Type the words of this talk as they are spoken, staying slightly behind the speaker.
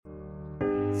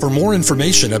For more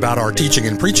information about our teaching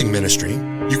and preaching ministry,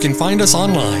 you can find us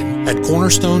online at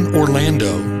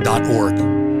cornerstoneorlando.org.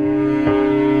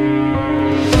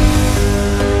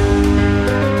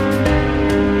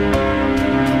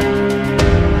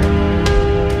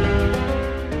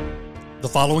 The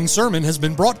following sermon has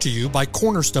been brought to you by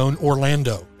Cornerstone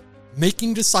Orlando,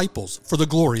 making disciples for the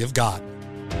glory of God.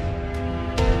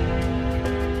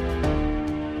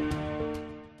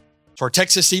 So our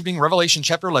text this evening, Revelation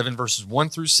chapter 11, verses 1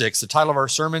 through 6. The title of our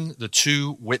sermon, The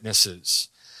Two Witnesses.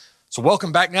 So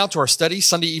welcome back now to our study,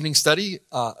 Sunday evening study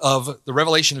of the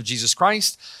revelation of Jesus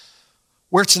Christ,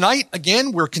 where tonight,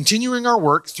 again, we're continuing our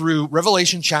work through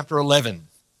Revelation chapter 11.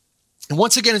 And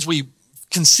once again, as we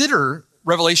consider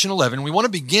Revelation 11, we want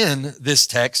to begin this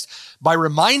text by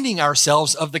reminding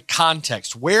ourselves of the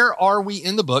context. Where are we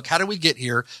in the book? How did we get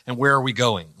here? And where are we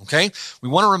going? Okay? We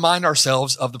want to remind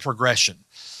ourselves of the progression.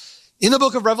 In the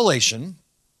book of Revelation,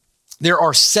 there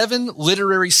are 7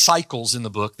 literary cycles in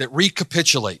the book that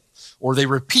recapitulate, or they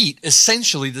repeat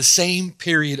essentially the same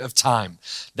period of time.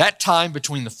 That time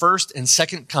between the first and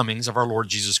second comings of our Lord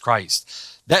Jesus Christ.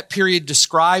 That period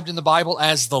described in the Bible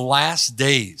as the last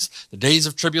days, the days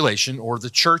of tribulation, or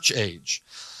the church age.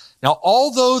 Now,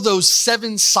 although those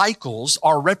 7 cycles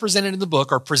are represented in the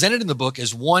book, or presented in the book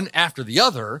as one after the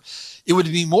other, it would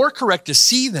be more correct to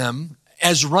see them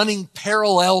as running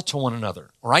parallel to one another,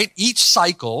 right? Each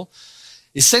cycle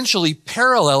essentially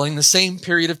paralleling the same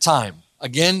period of time.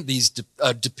 Again, these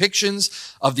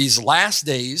depictions of these last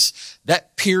days,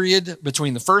 that period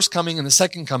between the first coming and the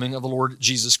second coming of the Lord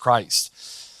Jesus Christ.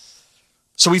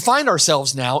 So we find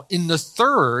ourselves now in the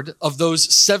third of those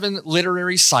 7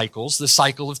 literary cycles, the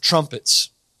cycle of trumpets.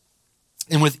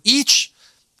 And with each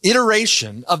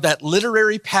iteration of that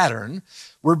literary pattern,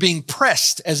 we're being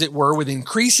pressed, as it were, with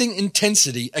increasing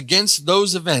intensity against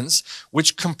those events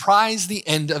which comprise the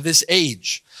end of this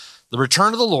age, the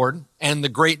return of the Lord and the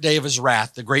great day of his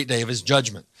wrath, the great day of his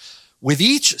judgment. With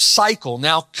each cycle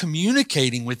now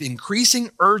communicating with increasing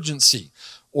urgency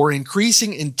or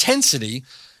increasing intensity,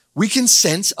 we can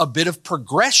sense a bit of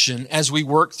progression as we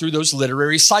work through those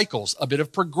literary cycles, a bit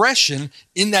of progression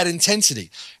in that intensity.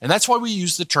 And that's why we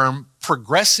use the term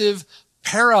progressive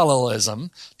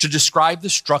parallelism to describe the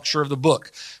structure of the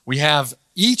book. We have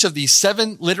each of these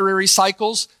 7 literary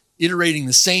cycles iterating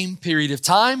the same period of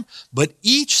time, but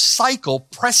each cycle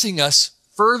pressing us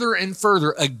further and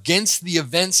further against the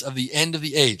events of the end of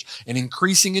the age, an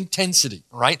increasing intensity,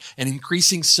 right? An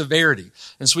increasing severity.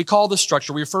 And so we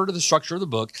refer to the structure of the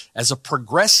book as a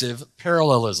progressive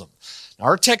parallelism. Now,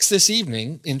 our text this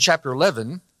evening in chapter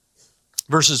 11,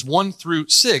 verses 1 through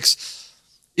 6,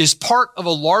 is part of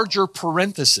a larger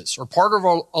parenthesis, or part of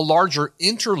a larger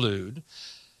interlude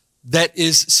that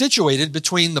is situated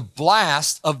between the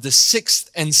blast of the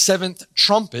 6th and 7th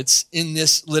trumpets in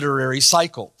this literary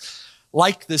cycle.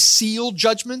 Like the seal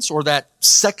judgments, or that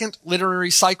second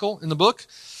literary cycle in the book,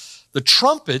 the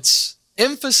trumpets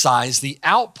emphasize the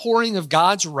outpouring of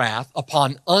God's wrath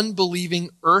upon unbelieving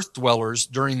earth dwellers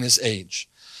during this age.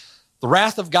 The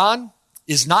wrath of God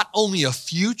is not only a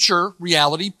future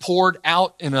reality poured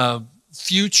out in a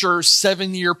future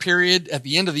 7-year period at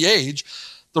the end of the age.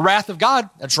 The wrath of God,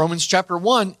 that's Romans chapter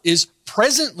 1, is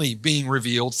presently being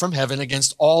revealed from heaven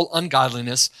against all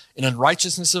ungodliness and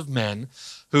unrighteousness of men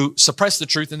who suppress the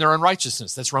truth in their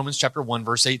unrighteousness. That's Romans chapter 1,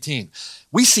 verse 18.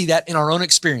 We see that in our own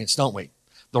experience, don't we?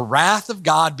 The wrath of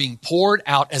God being poured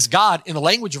out as God, in the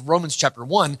language of Romans chapter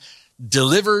 1,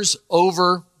 delivers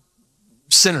over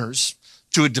sinners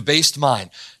to a debased mind,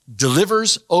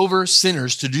 delivers over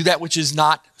sinners to do that which is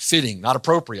not fitting, not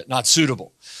appropriate, not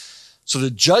suitable. So the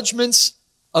judgments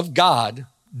of God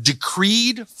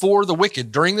decreed for the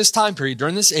wicked during this time period,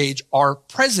 during this age, are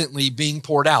presently being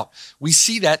poured out. We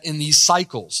see that in these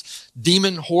cycles.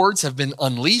 Demon hordes have been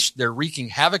unleashed. They're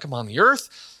wreaking havoc upon the earth,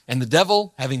 and the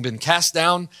devil, having been cast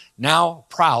down, now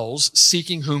prowls,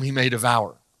 seeking whom he may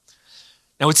devour.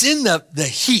 Now, it's in the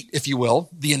heat, if you will,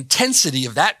 the intensity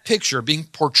of that picture being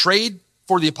portrayed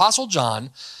for the Apostle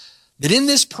John, that in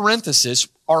this parenthesis,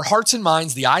 our hearts and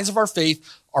minds, the eyes of our faith,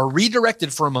 are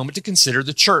redirected for a moment to consider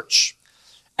the church.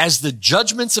 As the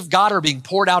judgments of God are being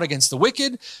poured out against the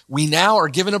wicked, we now are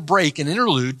given a break, an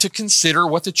interlude, to consider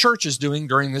what the church is doing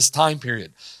during this time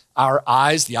period. Our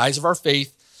eyes, the eyes of our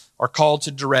faith, are called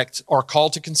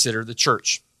to consider the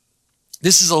church.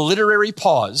 This is a literary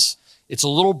pause. It's a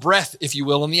little breath, if you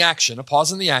will, in the action, a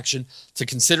pause in the action to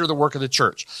consider the work of the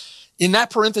church. In that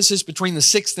parenthesis between the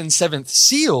 6th and 7th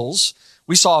seals,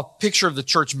 we saw a picture of the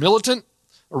church militant,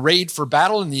 arrayed for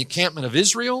battle in the encampment of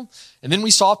Israel. And then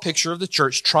we saw a picture of the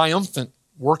church triumphant,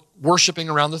 worshiping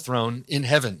around the throne in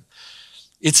heaven.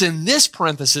 It's in this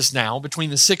parenthesis now,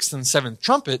 between the sixth and seventh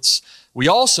trumpets, we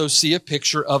also see a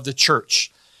picture of the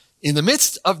church. In the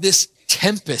midst of this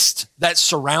tempest that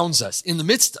surrounds us, in the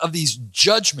midst of these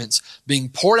judgments being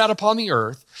poured out upon the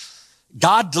earth,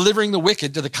 God delivering the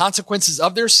wicked to the consequences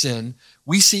of their sin,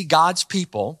 we see God's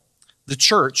people, the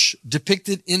church,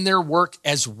 depicted in their work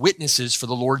as witnesses for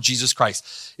the Lord Jesus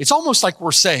Christ. It's almost like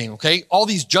we're saying, okay, all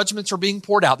these judgments are being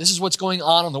poured out. This is what's going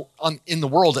on in the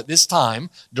world at this time,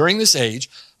 during this age.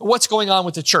 What's going on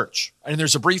with the church? And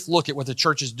there's a brief look at what the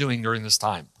church is doing during this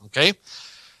time, okay?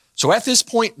 So at this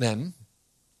point then,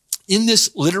 in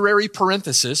this literary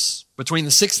parenthesis between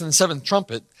the sixth and the seventh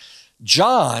trumpet,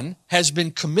 John has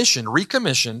been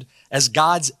recommissioned as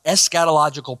God's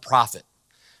eschatological prophet,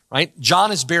 right?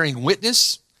 John is bearing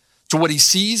witness to what he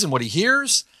sees and what he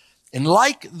hears. And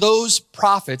like those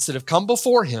prophets that have come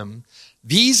before him,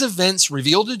 these events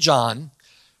revealed to John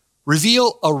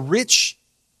reveal a rich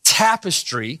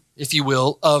tapestry, if you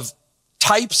will, of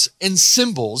types and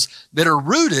symbols that are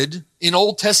rooted in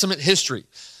Old Testament history.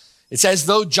 It's as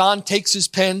though John takes his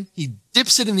pen, he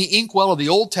dips it in the inkwell of the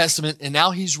Old Testament, and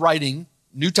now he's writing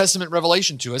New Testament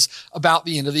revelation to us about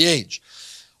the end of the age.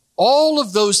 All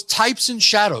of those types and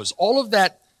shadows, all of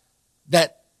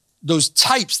those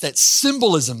types, that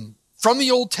symbolism from the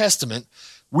Old Testament,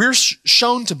 we're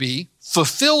shown to be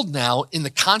fulfilled now in the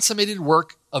consummated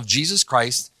work of Jesus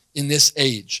Christ in this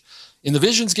age. In the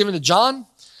visions given to John,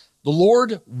 the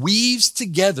Lord weaves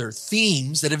together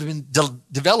themes that have been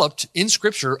developed in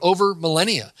Scripture over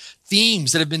millennia,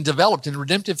 themes that have been developed in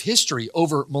redemptive history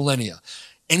over millennia.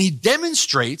 And he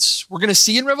demonstrates, we're going to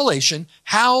see in Revelation,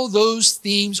 how those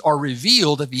themes are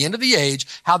revealed at the end of the age,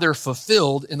 how they're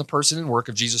fulfilled in the person and work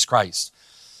of Jesus Christ.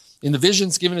 In the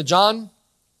visions given to John,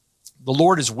 the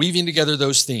Lord is weaving together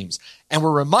those themes. And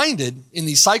we're reminded in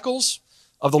these cycles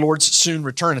of the Lord's soon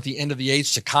return at the end of the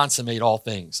age to consummate all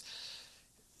things.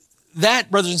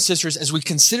 That, brothers and sisters, as we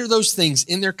consider those things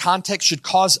in their context, should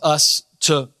cause us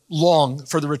to long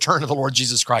for the return of the Lord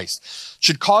Jesus Christ,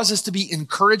 should cause us to be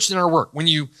encouraged in our work. When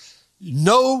you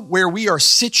know where we are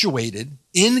situated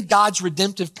in God's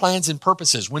redemptive plans and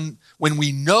purposes, when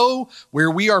we know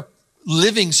where we are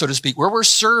living, so to speak, where we're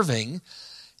serving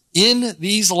in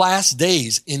these last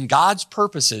days in God's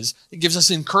purposes, it gives us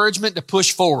encouragement to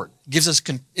push forward, it gives us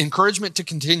encouragement to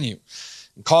continue,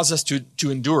 and cause us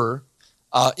to endure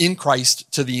in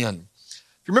Christ to the end.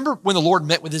 If you remember when the Lord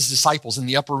met with his disciples in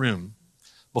the upper room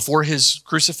before his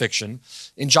crucifixion,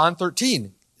 in John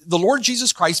 13, the Lord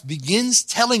Jesus Christ begins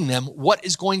telling them what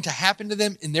is going to happen to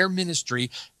them in their ministry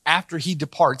after he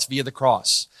departs via the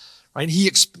cross. Right? He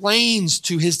explains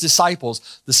to his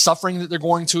disciples the suffering that they're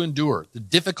going to endure, the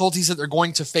difficulties that they're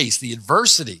going to face, the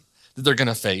adversity that they're going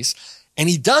to face. And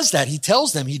he does that. He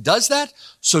tells them he does that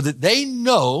so that they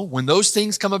know when those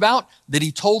things come about that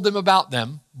he told them about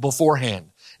them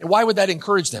beforehand. And why would that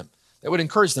encourage them? That would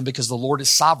encourage them because the Lord is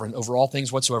sovereign over all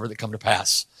things whatsoever that come to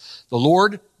pass. The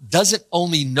Lord doesn't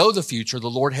only know the future, the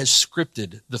Lord has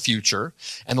scripted the future,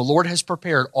 and the Lord has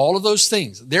prepared all of those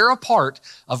things. They're a part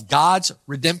of God's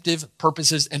redemptive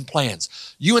purposes and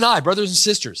plans. You and I, brothers and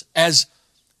sisters, as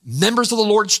members of the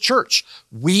Lord's church,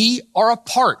 we are a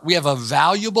part. We have a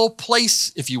valuable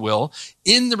place, if you will,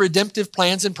 in the redemptive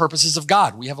plans and purposes of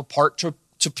God. We have a part to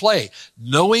play.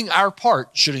 Knowing our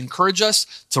part should encourage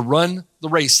us to run the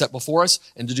race set before us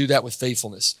and to do that with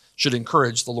faithfulness. Should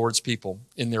encourage the Lord's people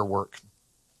in their work.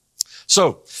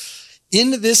 So,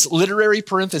 in this literary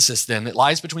parenthesis then that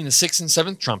lies between the sixth and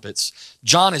seventh trumpets,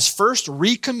 John is first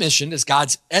recommissioned as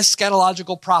God's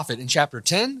eschatological prophet in chapter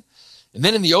 10. And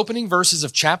then in the opening verses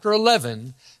of chapter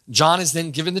 11, John is then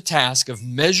given the task of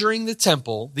measuring the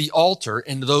temple, the altar,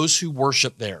 and those who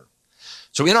worship there.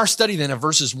 So in our study then of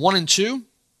verses 1 and 2,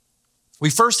 we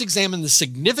first examine the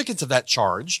significance of that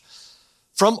charge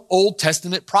from Old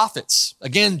Testament prophets.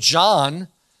 Again, John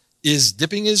is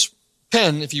dipping his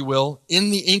pen, if you will,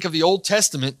 in the ink of the Old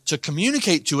Testament to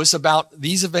communicate to us about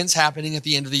these events happening at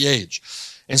the end of the age.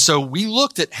 And so we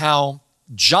looked at how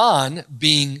John,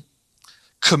 being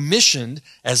commissioned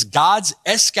as God's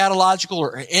eschatological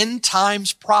or end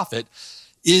times prophet,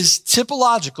 is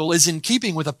typological, is in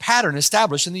keeping with a pattern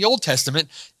established in the Old Testament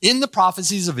in the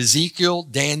prophecies of Ezekiel,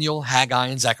 Daniel, Haggai,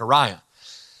 and Zechariah.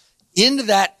 In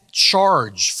that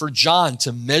charge for John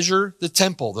to measure the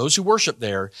temple, those who worship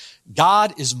there,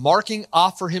 God is marking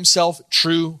off for himself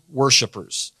true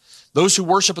worshipers, those who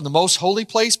worship in the most holy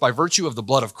place by virtue of the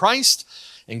blood of Christ.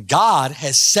 And God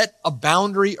has set a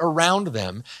boundary around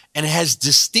them and has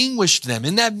distinguished them.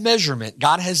 In that measurement,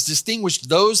 God has distinguished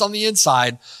those on the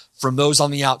inside from those on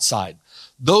the outside.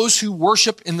 Those who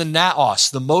worship in the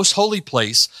naos, the most holy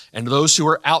place, and those who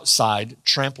are outside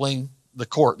trampling the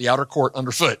court, the outer court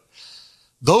underfoot.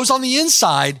 Those on the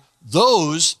inside,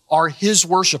 those are his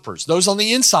worshipers. Those on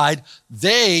the inside,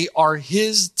 they are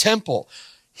his temple.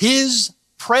 His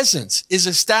presence is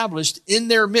established in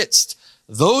their midst.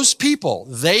 Those people,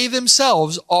 they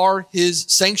themselves are his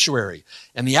sanctuary.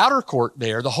 And the outer court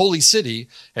there, the holy city,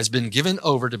 has been given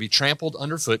over to be trampled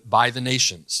underfoot by the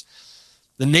nations.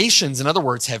 The nations, in other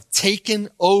words, have taken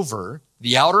over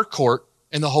the outer court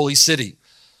and the holy city.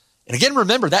 And again,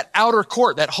 remember that outer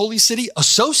court, that holy city,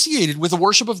 associated with the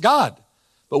worship of God.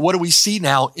 But what do we see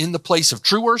now in the place of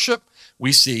true worship?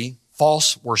 We see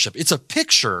false worship. It's a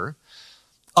picture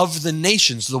of the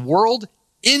nations, the world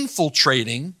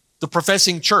infiltrating the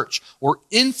professing church or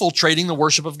infiltrating the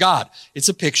worship of God. It's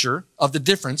a picture of the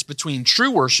difference between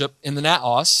true worship in the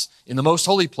naos, in the most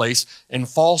holy place, and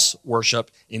false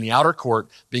worship in the outer court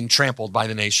being trampled by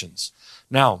the nations.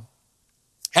 Now,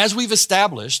 as we've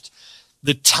established,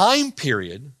 the time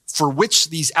period for which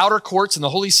these outer courts and the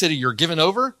holy city are given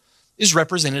over is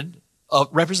representative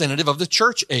of the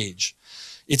church age.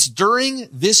 It's during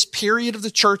this period of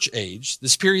the church age,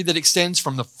 this period that extends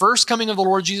from the first coming of the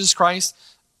Lord Jesus Christ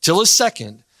till his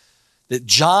second, that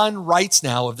John writes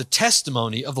now of the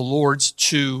testimony of the Lord's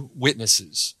two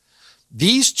witnesses.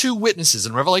 These two witnesses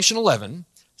in Revelation 11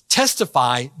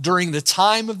 testify during the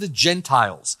time of the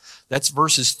Gentiles. That's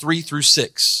verses 3 through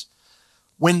 6.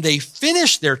 When they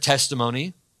finish their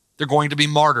testimony, they're going to be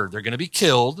martyred. They're going to be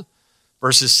killed,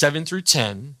 verses 7 through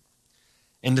 10.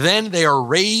 And then they are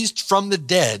raised from the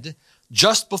dead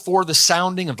just before the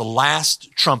sounding of the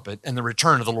last trumpet and the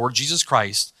return of the Lord Jesus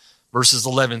Christ, verses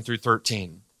 11 through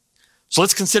 13. So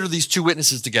let's consider these two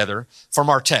witnesses together from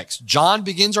our text. John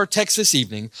begins our text this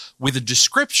evening with a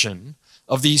description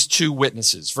of these two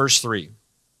witnesses. Verse 3.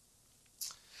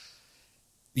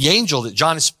 The angel that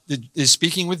John is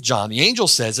speaking with John, the angel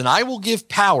says, "And I will give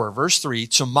power," verse 3,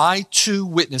 "to my two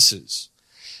witnesses,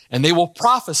 and they will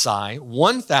prophesy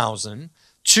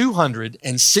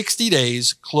 1,260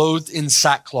 days clothed in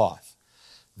sackcloth.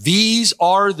 These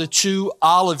are the two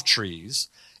olive trees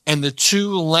and the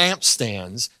two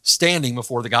lampstands standing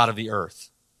before the God of the earth."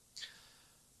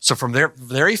 So from the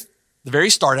very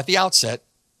start, at the outset,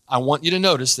 I want you to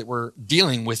notice that we're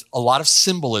dealing with a lot of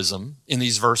symbolism in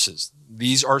these verses.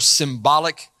 These are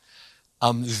symbolic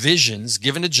visions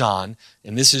given to John,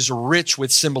 and this is rich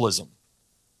with symbolism.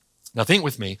 Now think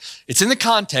with me. It's in the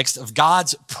context of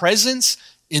God's presence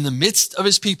in the midst of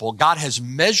his people. God has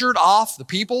measured off the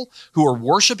people who are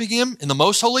worshiping him in the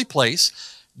most holy place.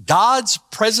 God's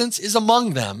presence is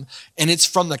among them, and it's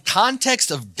from the context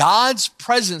of God's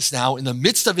presence now in the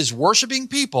midst of his worshiping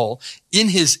people in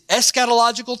his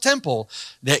eschatological temple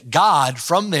that God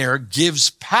from there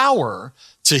gives power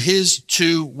to his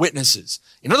two witnesses.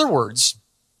 In other words,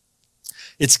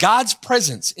 it's God's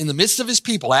presence in the midst of his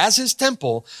people as his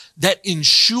temple that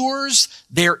ensures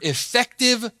their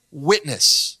effective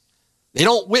witness. They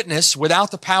don't witness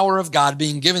without the power of God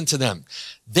being given to them.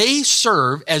 They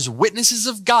serve as witnesses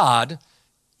of God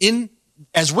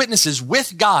as witnesses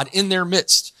with God in their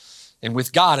midst, and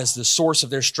with God as the source of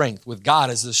their strength, with God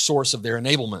as the source of their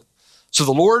enablement. So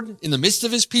the Lord in the midst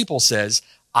of his people says,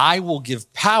 "I will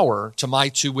give power to my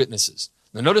two witnesses."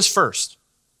 Now notice first,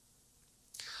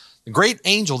 the great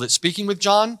angel that's speaking with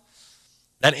John,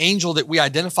 that angel that we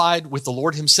identified with the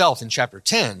Lord himself in chapter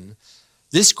 10,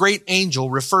 this great angel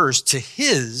refers to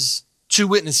his two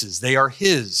witnesses. They are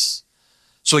his.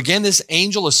 So again, this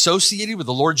angel associated with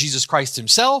the Lord Jesus Christ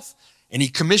himself, and he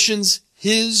commissions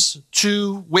his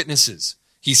two witnesses.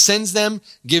 He sends them,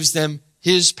 gives them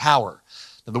his power.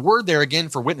 Now the word there again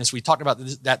for witness, we talked about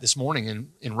that this morning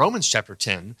in Romans chapter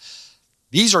 10.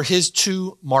 These are his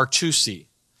two martusi,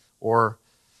 or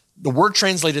the word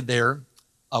translated there,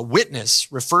 a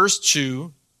witness, refers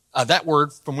to that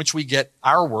word from which we get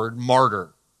our word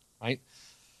martyr, right?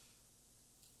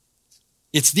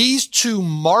 It's these two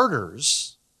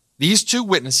martyrs, these two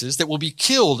witnesses that will be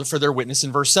killed for their witness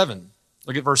in verse 7.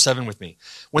 Look at verse 7 with me.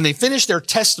 When they finish their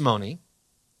testimony,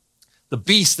 the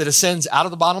beast that ascends out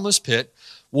of the bottomless pit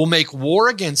will make war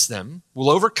against them, will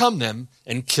overcome them,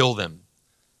 and kill them.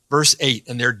 Verse 8,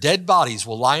 "And their dead bodies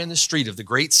will lie in the street of the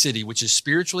great city, which is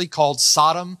spiritually called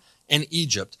Sodom and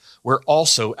Egypt, where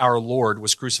also our Lord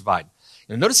was crucified."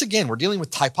 Now notice again, we're dealing with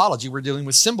typology, we're dealing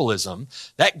with symbolism.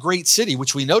 That great city,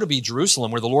 which we know to be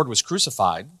Jerusalem, where the Lord was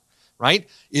crucified, right,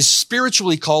 is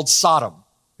spiritually called Sodom.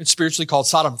 It's spiritually called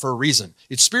Sodom for a reason.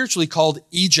 It's spiritually called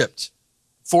Egypt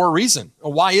for a reason.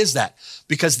 Why is that?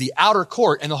 Because the outer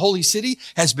court and the holy city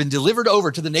has been delivered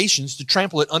over to the nations to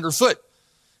trample it underfoot.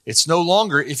 It's no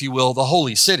longer, if you will, the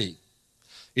holy city.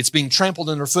 It's being trampled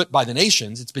underfoot by the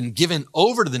nations. It's been given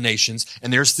over to the nations.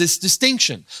 And there's this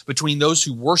distinction between those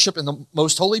who worship in the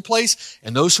most holy place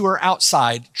and those who are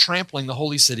outside trampling the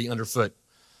holy city underfoot.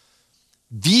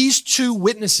 These two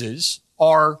witnesses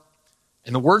are,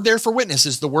 and the word there for witness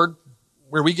is the word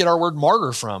where we get our word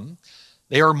martyr from.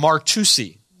 They are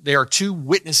martusi. They are two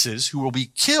witnesses who will be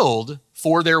killed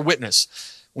for their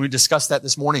witness. We discussed that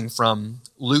this morning from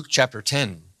Luke chapter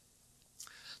 10.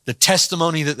 The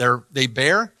testimony that they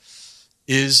bear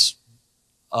is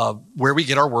where we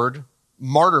get our word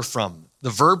martyr from.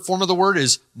 The verb form of the word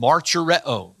is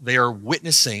martyreo. They are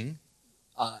witnessing.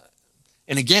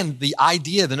 And again, the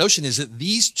idea, the notion is that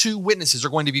these two witnesses are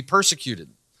going to be persecuted,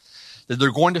 that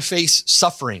they're going to face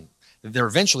suffering, that they're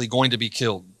eventually going to be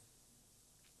killed.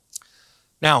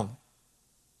 Now,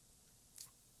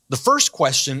 the first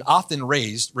question often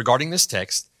raised regarding this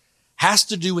text has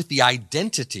to do with the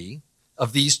identity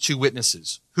of these two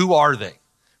witnesses. Who are they?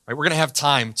 Right, we're going to have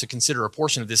time to consider a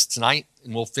portion of this tonight,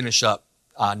 and we'll finish up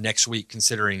next week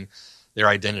considering their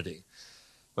identity.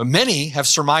 But many have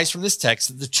surmised from this text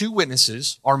that the two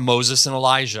witnesses are Moses and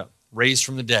Elijah, raised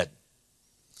from the dead.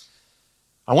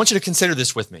 I want you to consider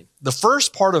this with me. The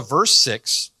first part of verse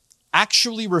 6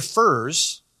 actually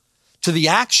refers to the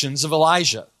actions of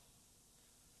Elijah.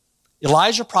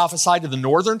 Elijah prophesied to the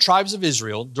northern tribes of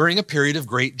Israel during a period of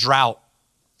great drought.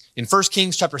 In 1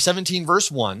 Kings chapter 17,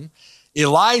 verse 1,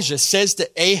 Elijah says to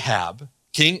Ahab,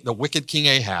 the wicked king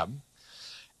Ahab,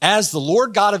 "As the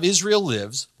Lord God of Israel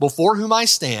lives, before whom I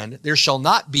stand, there shall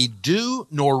not be dew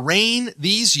nor rain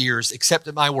these years except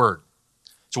at my word."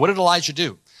 So what did Elijah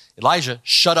do? Elijah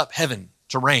shut up heaven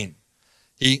to rain.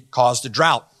 He caused a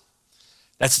drought.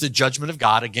 That's the judgment of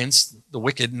God against the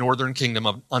wicked northern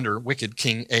kingdom under wicked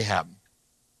King Ahab.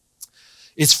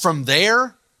 It's from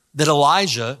there that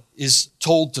Elijah is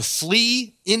told to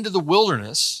flee into the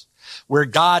wilderness, where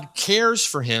God cares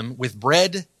for him with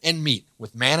bread and meat,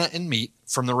 with manna and meat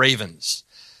from the ravens.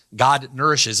 God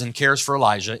nourishes and cares for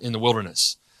Elijah in the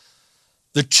wilderness.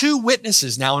 The two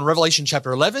witnesses now in Revelation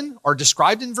chapter 11 are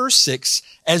described in verse 6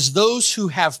 as those who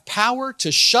have power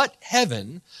to shut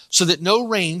heaven so that no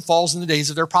rain falls in the days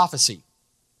of their prophecy.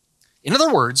 In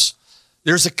other words,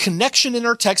 there's a connection in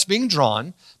our text being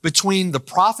drawn between the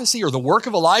prophecy or the work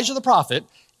of Elijah the prophet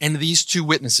and these two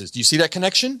witnesses. Do you see that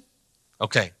connection?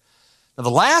 Okay. Now the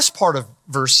last part of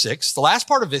verse 6,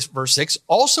 verse 6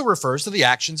 also refers to the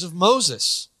actions of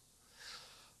Moses.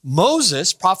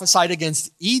 Moses prophesied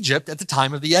against Egypt at the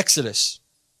time of the Exodus.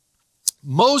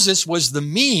 Moses was the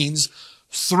means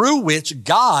through which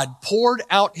God poured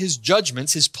out his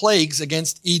judgments, his plagues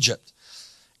against Egypt.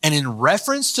 And in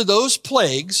reference to those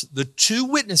plagues, the two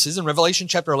witnesses in Revelation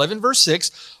chapter 11, verse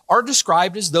 6, are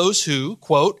described as those who,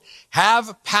 quote,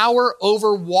 have power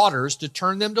over waters to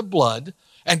turn them to blood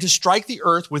and to strike the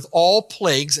earth with all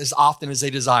plagues as often as they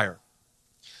desire.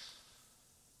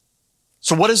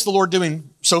 So what is the Lord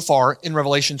doing so far in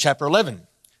Revelation chapter 11?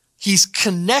 He's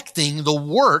connecting the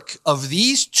work of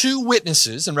these two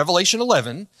witnesses in Revelation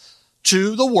 11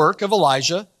 to the work of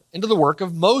Elijah and to the work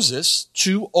of Moses,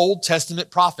 two Old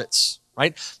Testament prophets,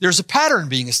 right? There's a pattern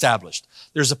being established.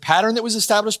 There's a pattern that was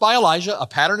established by Elijah, a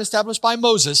pattern established by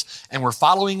Moses, and we're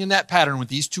following in that pattern with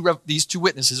these two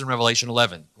witnesses in Revelation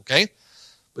 11, okay?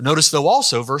 But notice though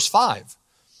also verse 5.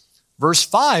 Verse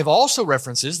 5 also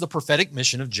references the prophetic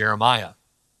mission of Jeremiah.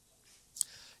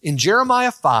 In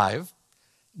Jeremiah 5,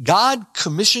 God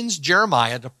commissions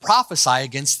Jeremiah to prophesy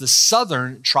against the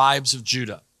southern tribes of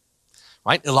Judah.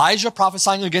 Right? Elijah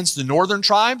prophesying against the northern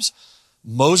tribes,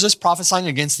 Moses prophesying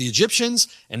against the Egyptians,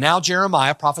 and now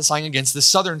Jeremiah prophesying against the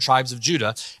southern tribes of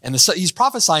Judah. And he's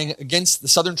prophesying against the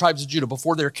southern tribes of Judah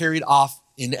before they're carried off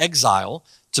in exile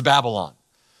to Babylon.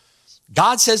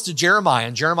 God says to Jeremiah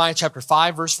in Jeremiah chapter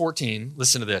 5, verse 14,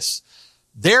 listen to this.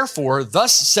 "Therefore,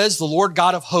 thus says the Lord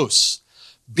God of hosts,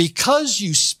 because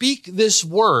you speak this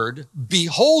word,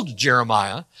 behold,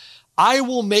 Jeremiah, I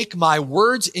will make my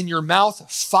words in your mouth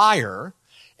fire,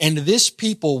 and this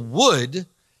people wood,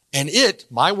 and it,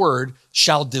 my word,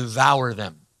 shall devour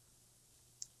them."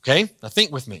 Okay, now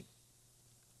think with me.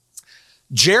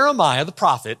 Jeremiah, the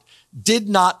prophet, did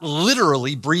not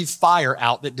literally breathe fire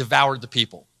out that devoured the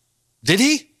people. Did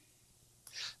he?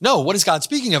 No, what is God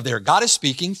speaking of there? God is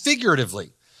speaking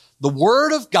figuratively. The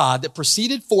word of God that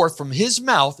proceeded forth from his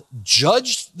mouth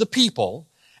judged the people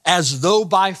as though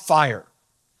by fire.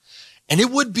 And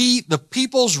it would be the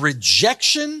people's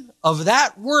rejection of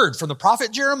that word from the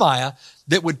prophet Jeremiah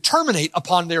that would terminate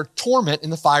upon their torment in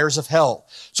the fires of hell.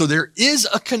 So there is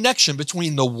a connection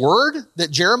between the word that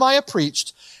Jeremiah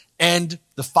preached and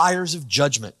the fires of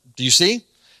judgment. Do you see?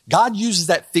 God uses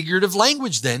that figurative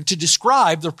language then to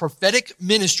describe the prophetic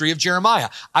ministry of Jeremiah.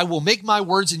 I will make my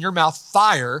words in your mouth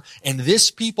fire, and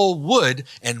this people wood,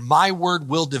 and my word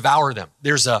will devour them.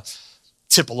 There's a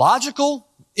typological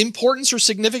importance or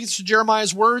significance to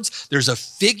Jeremiah's words. There's a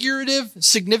figurative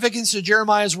significance to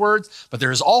Jeremiah's words, but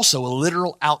there is also a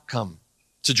literal outcome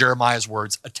to Jeremiah's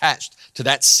words attached to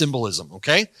that symbolism,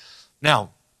 okay?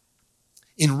 Now,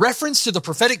 in reference to the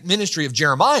prophetic ministry of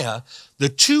Jeremiah, the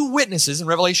two witnesses in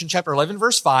Revelation chapter 11,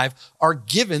 verse 5, are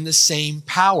given the same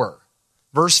power.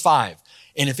 Verse 5,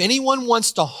 and if anyone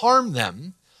wants to harm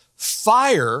them,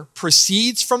 fire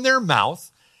proceeds from their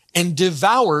mouth and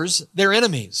devours their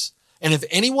enemies. And if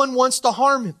anyone wants to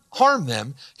harm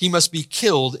them, he must be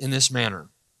killed in this manner.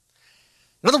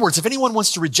 In other words, if anyone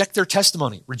wants to reject their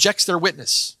testimony, rejects their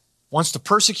witness, wants to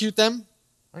persecute them,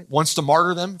 right, wants to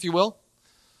martyr them, if you will,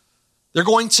 they're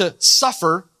going to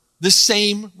suffer the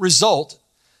same result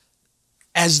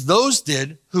as those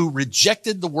did who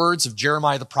rejected the words of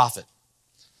Jeremiah the prophet.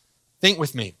 Think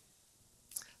with me.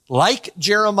 Like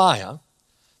Jeremiah,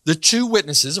 the two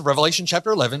witnesses of Revelation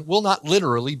chapter 11 will not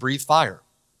literally breathe fire.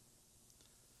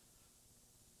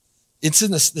 It's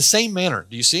in the same manner.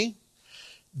 Do you see?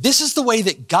 This is the way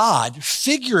that God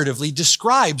figuratively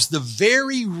describes the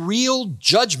very real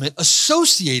judgment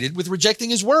associated with rejecting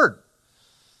his word.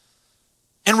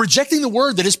 And rejecting the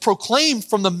word that is proclaimed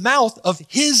from the mouth of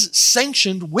his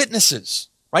sanctioned witnesses,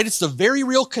 right? It's the very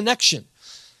real connection.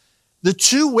 The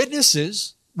two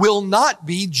witnesses will not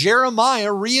be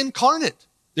Jeremiah reincarnate.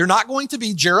 They're not going to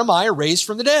be Jeremiah raised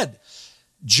from the dead.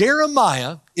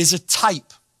 Jeremiah is a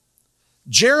type.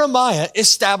 Jeremiah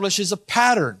establishes a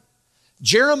pattern.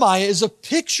 Jeremiah is a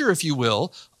picture, if you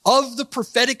will, of the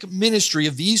prophetic ministry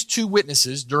of these two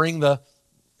witnesses during the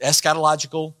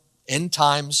eschatological end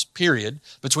times period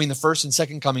between the first and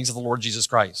second comings of the Lord Jesus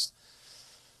Christ.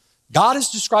 God is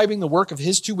describing the work of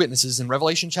his two witnesses in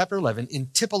Revelation chapter 11 in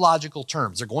typological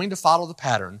terms. They're going to follow the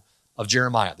pattern of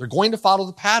Jeremiah. They're going to follow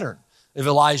the pattern of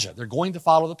Elijah. They're going to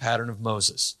follow the pattern of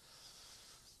Moses.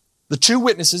 The two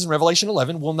witnesses in Revelation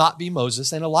 11 will not be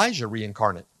Moses and Elijah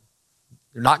reincarnate.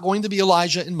 They're not going to be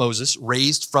Elijah and Moses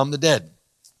raised from the dead.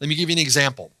 Let me give you an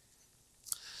example.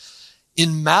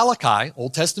 In Malachi,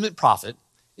 Old Testament prophet,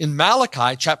 in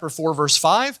Malachi chapter 4, verse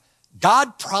 5,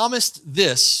 God promised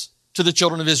this to the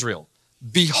children of Israel.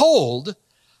 Behold,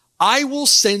 I will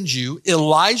send you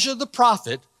Elijah the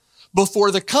prophet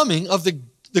before the coming of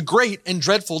the great and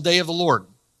dreadful day of the Lord.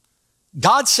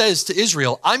 God says to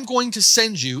Israel, I'm going to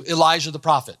send you Elijah the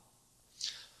prophet.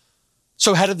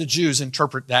 So how did the Jews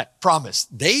interpret that promise?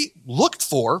 They looked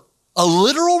for a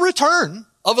literal return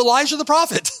of Elijah the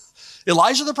prophet.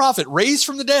 Elijah the prophet raised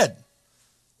from the dead.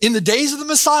 In the days of the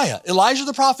Messiah, Elijah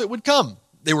the prophet would come.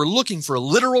 They were looking for a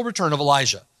literal return of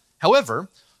Elijah. However,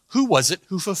 who was it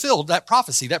who fulfilled that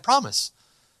prophecy, that promise?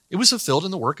 It was fulfilled in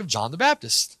the work of John the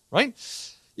Baptist, right?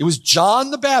 It was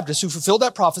John the Baptist who fulfilled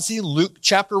that prophecy in Luke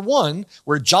chapter 1,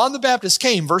 where John the Baptist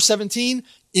came, verse 17,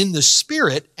 in the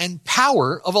spirit and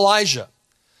power of Elijah.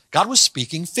 God was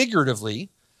speaking figuratively.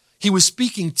 He was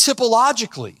speaking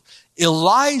typologically.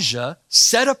 Elijah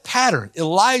set a pattern.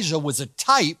 Elijah was a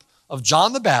type of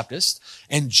John the Baptist,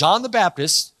 and John the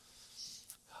Baptist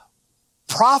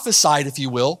prophesied, if you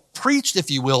will, preached,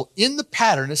 if you will, in the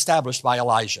pattern established by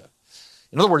Elijah.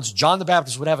 In other words, John the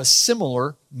Baptist would have a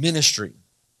similar ministry.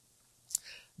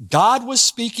 God was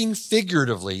speaking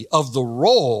figuratively of the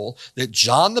role that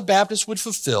John the Baptist would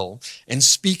fulfill and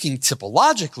speaking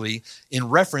typologically in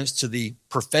reference to the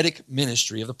prophetic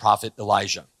ministry of the prophet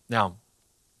Elijah. Now,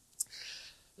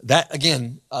 that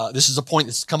again, this is a point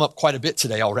that's come up quite a bit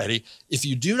today already. If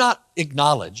you do not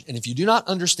acknowledge and if you do not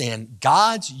understand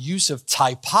God's use of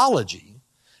typology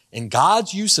and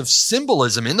God's use of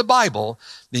symbolism in the Bible,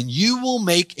 then you will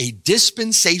make a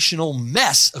dispensational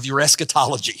mess of your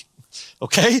eschatology.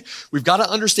 Okay? We've got to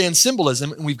understand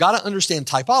symbolism and we've got to understand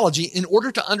typology in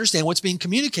order to understand what's being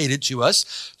communicated to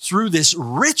us through this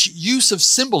rich use of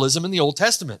symbolism in the Old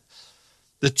Testament.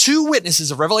 The two witnesses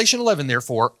of Revelation 11,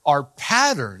 therefore, are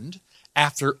patterned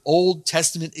after Old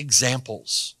Testament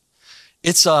examples.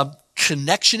 It's a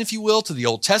connection, if you will, to the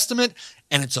Old Testament,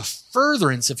 and it's a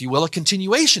furtherance, if you will, a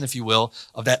continuation, if you will,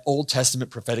 of that Old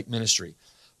Testament prophetic ministry.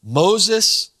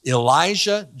 Moses,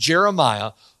 Elijah,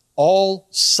 Jeremiah all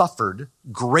suffered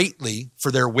greatly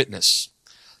for their witness.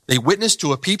 They witnessed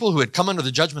to a people who had come under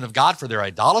the judgment of God for their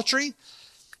idolatry,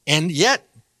 and yet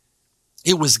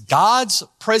it was God's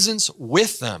presence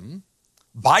with them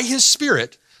by his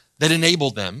Spirit that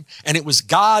enabled them, and it was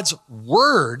God's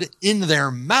word in their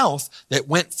mouth that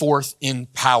went forth in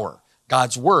power.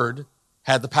 God's word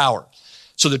had the power.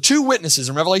 So the two witnesses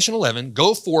in Revelation 11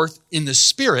 go forth in the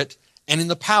spirit and in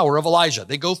the power of Elijah.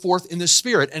 They go forth in the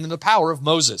spirit and in the power of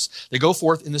Moses. They go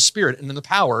forth in the spirit and in the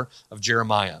power of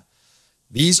Jeremiah.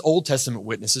 These Old Testament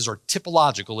witnesses are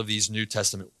typological of these New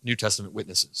Testament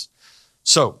witnesses.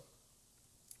 So,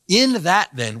 in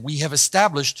that then, we have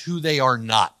established who they are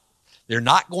not. They're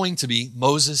not going to be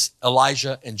Moses,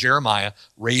 Elijah, and Jeremiah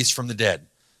raised from the dead.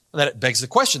 Well, that begs the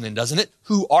question then, doesn't it?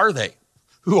 Who are they?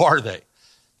 Who are they?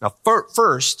 Now,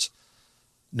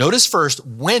 notice first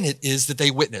when it is that they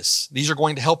witness. These are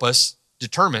going to help us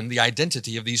determine the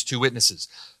identity of these two witnesses.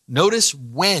 Notice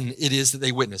when it is that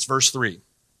they witness. Verse 3.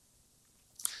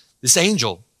 This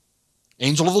angel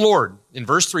of the Lord, in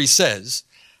verse 3 says,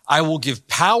 I will give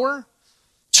power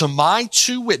to my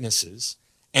two witnesses,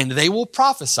 and they will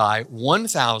prophesy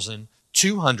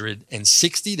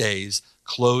 1,260 days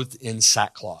clothed in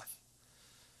sackcloth.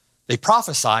 They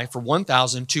prophesy for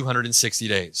 1,260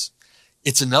 days.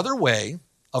 It's another way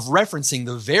of referencing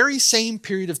the very same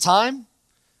period of time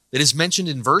that is mentioned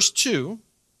in verse 2,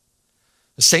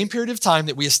 the same period of time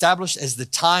that we established as the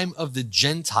time of the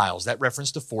Gentiles, that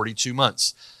reference to 42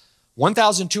 months.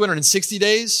 1,260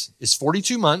 days is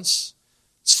 42 months.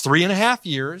 It's 3.5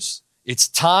 years. It's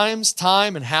times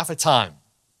time and half a time.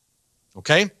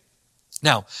 Okay?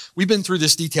 Now, we've been through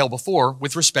this detail before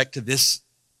with respect to this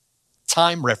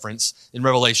time reference in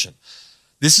Revelation.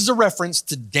 This is a reference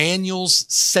to Daniel's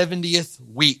 70th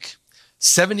week.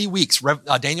 70 weeks,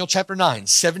 Daniel chapter 9,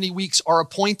 70 weeks are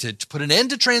appointed to put an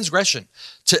end to transgression,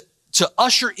 to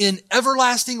usher in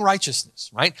everlasting righteousness,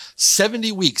 right?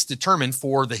 70 weeks determined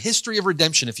for the history of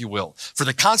redemption, if you will, for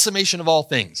the consummation of all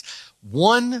things.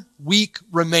 1 week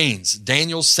remains,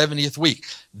 Daniel's 70th week.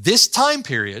 This time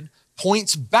period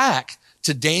points back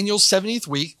to Daniel's 70th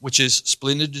week, which is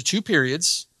split into two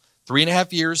periods,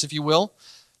 3.5 years, if you will,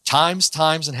 times,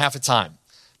 and half a time.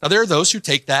 Now, there are those who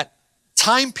take that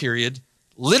time period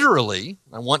literally.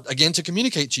 I want, again, to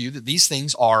communicate to you that these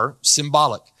things are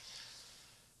symbolic.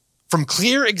 From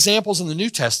clear examples in the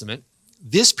New Testament,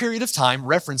 this period of time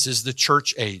references the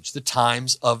church age, the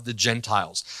times of the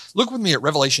Gentiles. Look with me at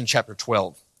Revelation chapter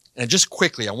 12. And just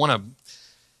quickly,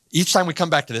 each time we come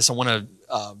back to this, I want to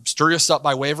stir us up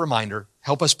by way of reminder,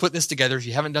 help us put this together if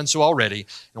you haven't done so already.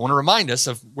 I want to remind us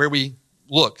of where we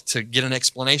look to get an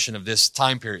explanation of this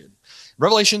time period.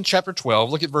 Revelation chapter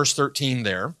 12, look at verse 13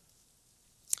 there.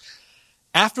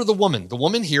 After the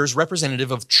woman here is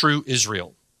representative of true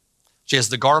Israel. She has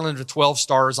the garland of 12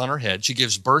 stars on her head. She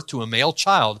gives birth to a male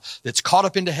child that's caught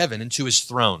up into heaven and to his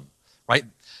throne, right?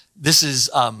 This is,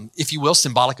 if you will,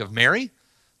 symbolic of Mary,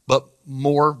 but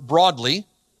more broadly,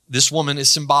 this woman is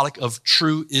symbolic of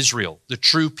true Israel, the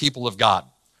true people of God,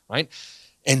 right?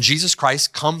 And Jesus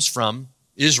Christ comes from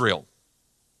Israel.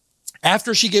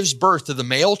 After she gives birth to the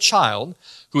male child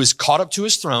who is caught up to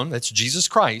his throne, that's Jesus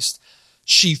Christ,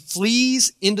 she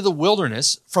flees into the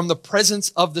wilderness from the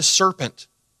presence of the serpent.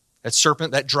 That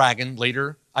serpent, that dragon,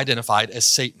 later identified as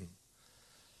Satan.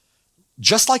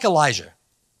 Just like Elijah.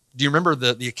 Do you remember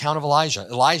the account of Elijah?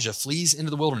 Elijah flees into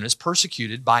the wilderness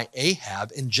persecuted by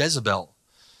Ahab and Jezebel.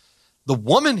 The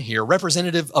woman here,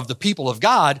 representative of the people of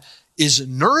God, is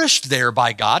nourished there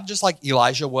by God, just like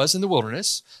Elijah was in the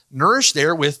wilderness, nourished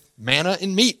there with manna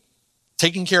and meat,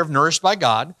 taken care of, nourished by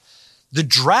God. The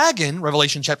dragon,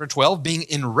 Revelation chapter 12, being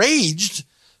enraged,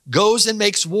 goes and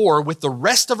makes war with the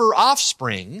rest of her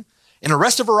offspring. And the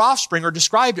rest of her offspring are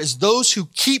described as those who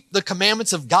keep the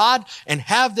commandments of God and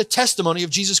have the testimony of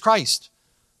Jesus Christ.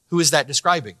 Who is that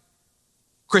describing?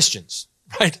 Christians,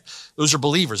 right? Those are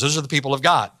believers. Those are the people of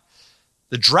God.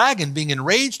 The dragon, being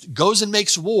enraged, goes and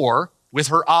makes war with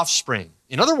her offspring.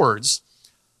 In other words,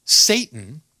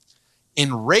 Satan,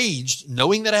 enraged,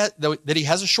 knowing that he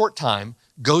has a short time,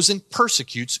 goes and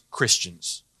persecutes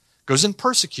Christians, goes and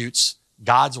persecutes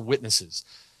God's witnesses.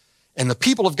 And the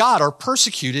people of God are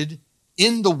persecuted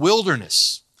in the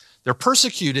wilderness. They're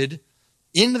persecuted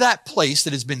in that place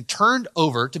that has been turned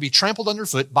over to be trampled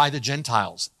underfoot by the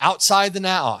Gentiles, outside the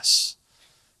Naos,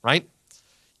 right?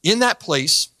 In that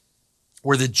place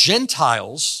where the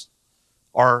Gentiles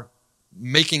are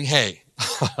making hay.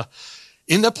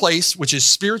 In the place which is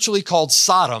spiritually called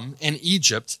Sodom and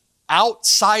Egypt,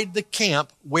 outside the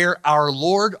camp where our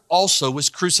Lord also was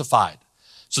crucified.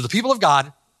 So the people of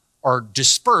God are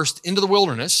dispersed into the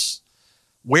wilderness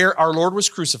where our Lord was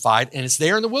crucified, and it's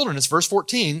there in the wilderness, verse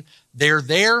 14, they're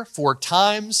there for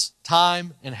time,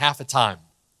 and half a time.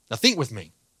 Now think with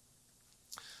me.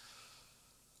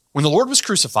 When the Lord was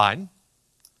crucified,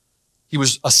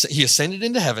 he ascended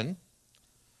into heaven.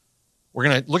 We're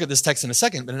going to look at this text in a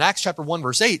second, but in Acts chapter 1,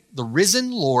 verse 8, the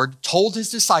risen Lord told his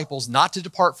disciples not to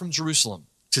depart from Jerusalem.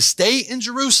 to stay in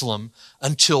Jerusalem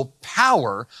until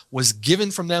power was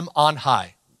given from them on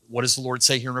high. What does the Lord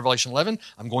say here in Revelation 11?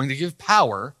 I'm going to give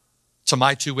power to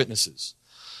my 2 witnesses.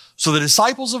 So the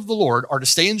disciples of the Lord are to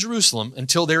stay in Jerusalem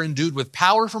until they're endued with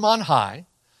power from on high.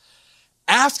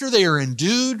 After they are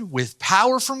endued with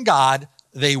power from God,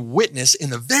 they witness in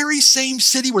the very same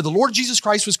city where the Lord Jesus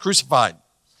Christ was crucified.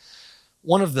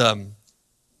 One of the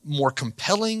more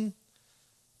compelling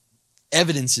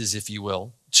evidences, if you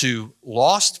will, to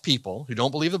lost people who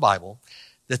don't believe the Bible,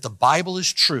 that the Bible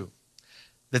is true,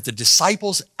 that the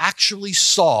disciples actually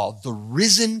saw the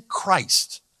risen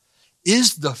Christ,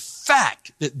 is the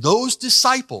fact that those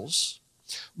disciples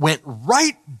went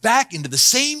right back into the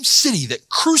same city that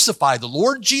crucified the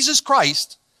Lord Jesus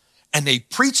Christ, and they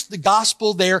preached the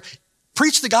gospel there,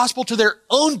 preached the gospel to their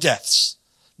own deaths.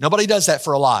 Nobody does that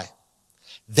for a lie.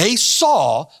 They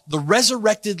saw the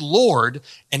resurrected Lord,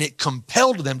 and it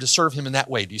compelled them to serve him in that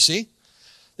way. Do you see?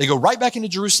 They go right back into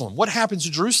Jerusalem. What happens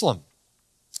to Jerusalem?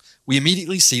 We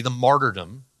immediately see the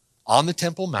martyrdom on the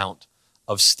Temple Mount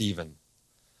of Stephen,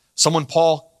 someone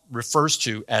Paul refers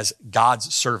to as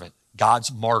God's servant,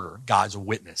 God's martyr, God's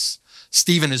witness.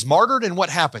 Stephen is martyred, and what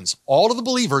happens? All of the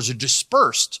believers are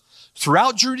dispersed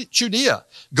throughout Judea,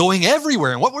 going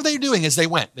everywhere. And what were they doing as they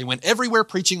went? They went everywhere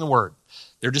preaching the word.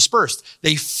 They're dispersed.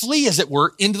 They flee, as it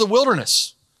were, into the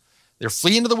wilderness. They're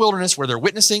fleeing into the wilderness where they're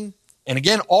witnessing. And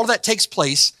again, all of that takes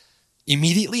place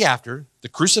immediately after the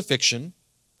crucifixion,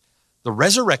 the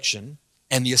resurrection,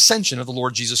 and the ascension of the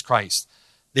Lord Jesus Christ.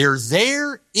 They're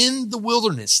there in the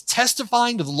wilderness,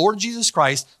 testifying to the Lord Jesus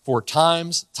Christ for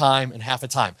time, and half a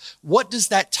time. What does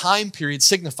that time period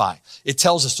signify? It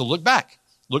tells us to look back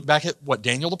at what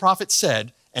Daniel the prophet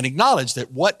said, and acknowledge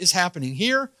that what is happening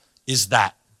here is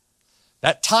that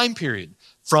time period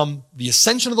from the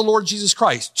ascension of the Lord Jesus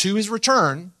Christ to his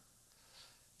return,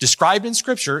 described in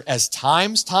Scripture as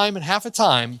time, and half a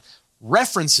time,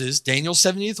 references Daniel's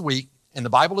 70th week, and the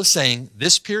Bible is saying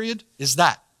this period is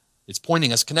that. It's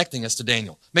pointing us, connecting us to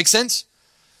Daniel. Make sense?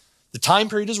 The time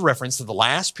period is a reference to the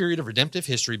last period of redemptive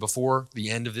history before the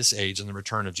end of this age and the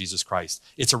return of Jesus Christ.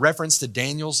 It's a reference to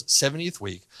Daniel's 70th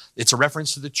week. It's a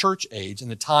reference to the church age and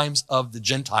the times of the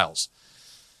Gentiles.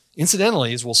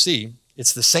 Incidentally, as we'll see,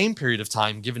 it's the same period of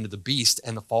time given to the beast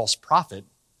and the false prophet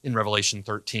in Revelation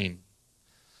 13.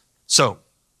 So,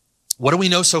 what do we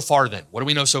know so far then? What do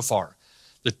we know so far?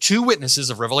 The 2 witnesses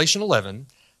of Revelation 11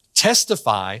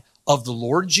 testify of the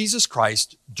Lord Jesus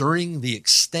Christ during the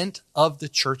extent of the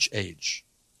church age.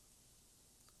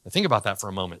 Now think about that for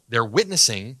a moment. They're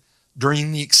witnessing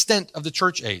during the extent of the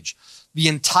church age. The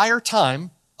entire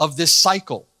time of this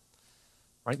cycle,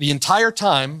 right? The entire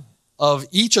time of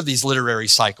each of these literary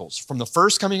cycles, from the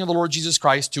first coming of the Lord Jesus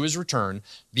Christ to his return,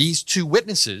 these 2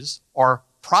 witnesses are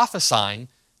prophesying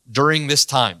during this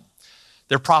time.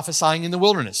 They're prophesying in the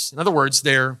wilderness. In other words,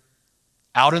 they're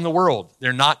out in the world.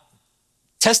 They're not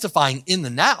testifying in the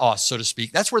naos, so to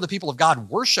speak. That's where the people of God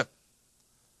worship.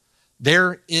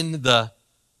 They're in the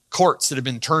courts that have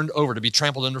been turned over to be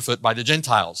trampled underfoot by the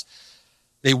Gentiles.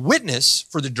 They witness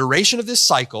for the duration of this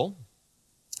cycle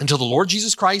until the Lord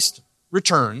Jesus Christ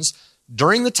returns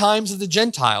during the times of the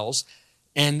Gentiles,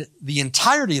 and the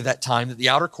entirety of that time that the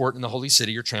outer court and the holy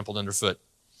city are trampled underfoot.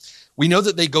 We know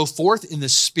that they go forth in the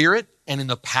spirit and in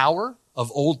the power of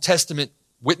Old Testament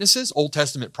witnesses, Old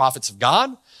Testament prophets of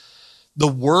God. The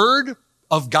word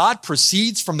of God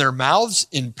proceeds from their mouths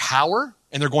in power,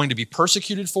 and they're going to be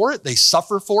persecuted for it. They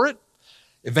suffer for it.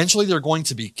 Eventually, they're going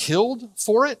to be killed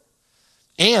for it.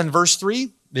 And verse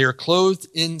 3, they are clothed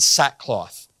in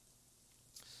sackcloth,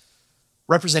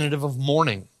 representative of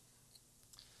mourning.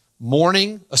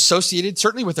 Mourning associated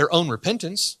certainly with their own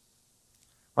repentance,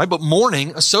 right? But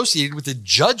mourning associated with the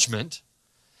judgment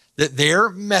that their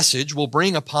message will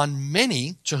bring upon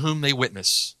many to whom they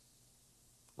witness,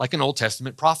 like an Old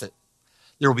Testament prophet.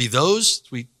 There will be those,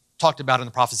 we talked about in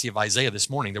the prophecy of Isaiah this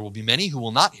morning, there will be many who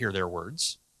will not hear their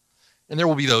words, and there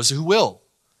will be those who will.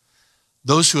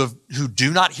 Those who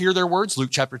do not hear their words, Luke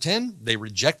chapter 10, they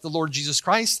reject the Lord Jesus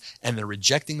Christ, and they're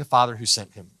rejecting the Father who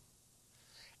sent him.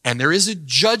 And there is a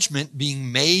judgment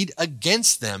being made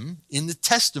against them in the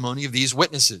testimony of these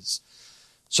witnesses.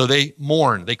 So they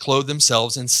mourn, they clothe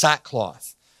themselves in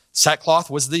sackcloth. Sackcloth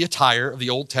was the attire of the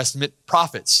Old Testament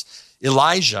prophets.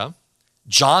 Elijah,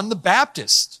 John the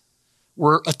Baptist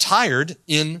were attired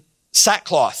in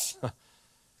sackcloth.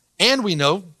 And we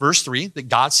know, verse 3, that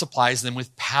God supplies them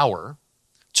with power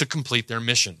to complete their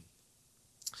mission.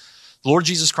 The Lord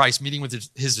Jesus Christ, meeting with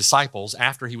his disciples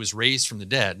after he was raised from the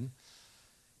dead,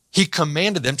 he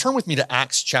commanded them. Turn with me to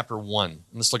Acts chapter 1.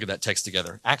 Let's look at that text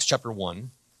together. Acts chapter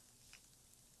 1.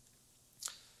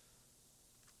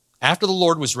 After the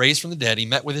Lord was raised from the dead, he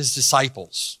met with his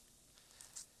disciples.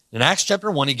 In Acts chapter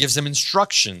 1, he gives them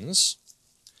instructions.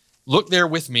 Look there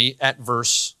with me at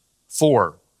verse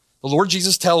 4. The Lord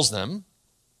Jesus tells them,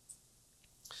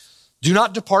 "Do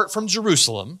not depart from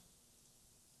Jerusalem,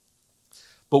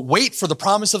 but wait for the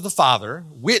promise of the Father,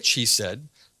 which," he said,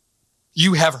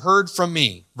 "you have heard from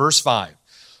me." Verse 5.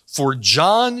 "For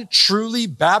John truly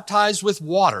baptized with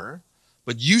water,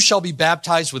 but you shall be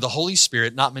baptized with the Holy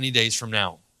Spirit not many days from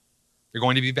now." They're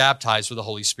going to be baptized with the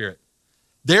Holy Spirit.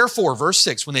 "Therefore," verse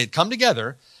 6, "when they had come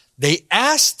together, they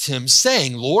asked him,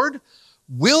 saying, 'Lord,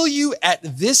 will you at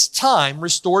this time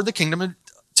restore the kingdom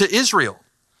to Israel?'"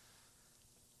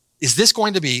 Is this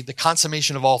going to be the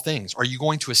consummation of all things? Are you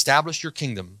going to establish your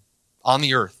kingdom on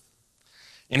the earth?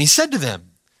 And he said to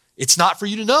them, "It's not for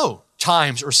you to know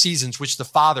times or seasons which the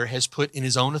Father has put in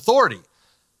his own authority.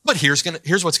 But here's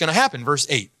what's going to happen." Verse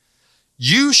 8,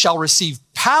 "You shall receive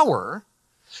power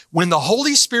when the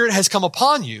Holy Spirit has come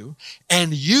upon you,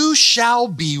 and you shall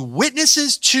be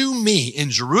witnesses to me in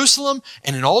Jerusalem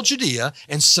and in all Judea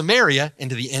and Samaria and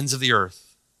to the ends of the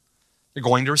earth." They're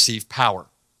going to receive power.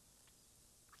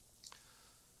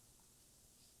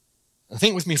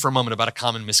 Think with me for a moment about a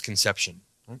common misconception.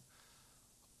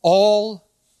 All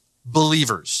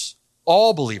believers,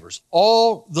 all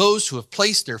those who have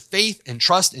placed their faith and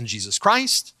trust in Jesus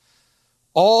Christ,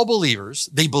 all believers,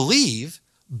 they believe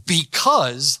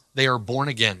because they are born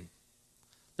again.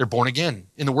 They're born again.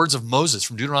 In the words of Moses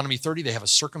from Deuteronomy 30, they have a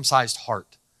circumcised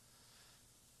heart.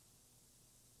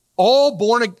 All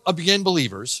born again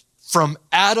believers, from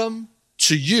Adam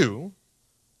to you,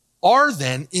 are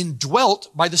then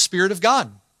indwelt by the Spirit of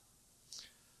God.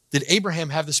 Did Abraham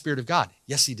have the Spirit of God?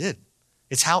 Yes, he did.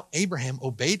 It's how Abraham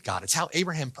obeyed God. It's how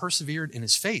Abraham persevered in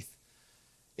his faith.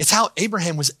 It's how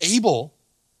Abraham was able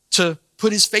to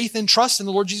put his faith and trust in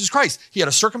the Lord Jesus Christ. He had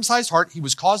a circumcised heart. He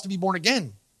was caused to be born again.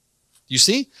 Do you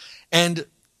see? And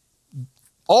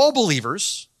all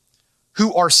believers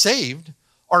who are saved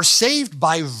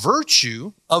by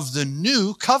virtue of the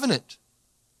new covenant.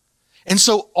 And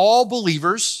so all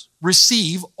believers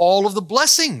receive all of the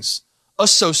blessings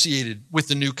associated with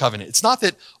the new covenant. It's not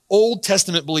that Old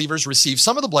Testament believers receive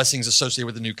some of the blessings associated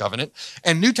with the new covenant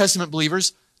and New Testament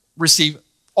believers receive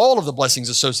all of the blessings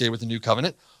associated with the new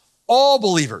covenant. All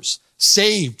believers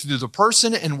saved through the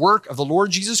person and work of the Lord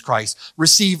Jesus Christ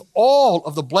receive all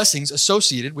of the blessings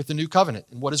associated with the new covenant.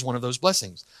 And what is one of those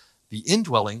blessings? The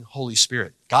indwelling Holy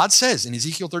Spirit. God says in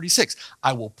Ezekiel 36,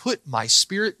 "I will put my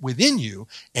spirit within you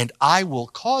and I will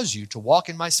cause you to walk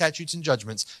in my statutes and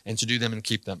judgments and to do them and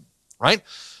keep them." Right?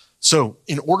 So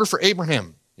in order for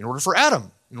Abraham, in order for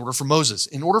Adam, in order for Moses,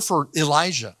 in order for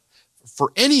Elijah,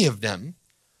 for any of them,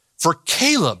 for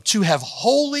Caleb to have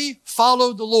wholly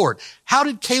followed the Lord. How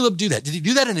did Caleb do that? Did he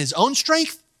do that in his own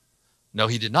strength? No,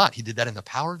 he did not. He did that in the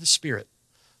power of the Spirit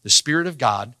of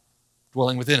God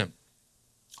dwelling within him.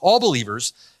 All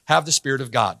believers have the Spirit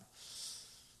of God.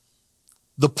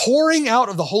 The pouring out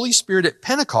of the Holy Spirit at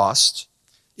Pentecost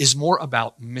is more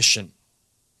about mission.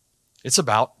 It's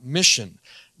about mission.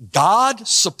 God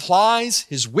supplies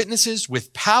his witnesses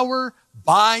with power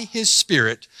by his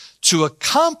Spirit to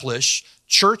accomplish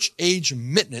church age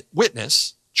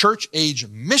witness, church age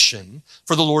mission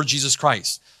for the Lord Jesus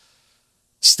Christ.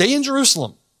 Stay in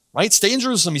Jerusalem, right? Stay in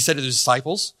Jerusalem, he said to his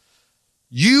disciples.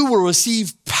 You will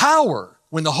receive power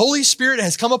when the Holy Spirit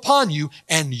has come upon you,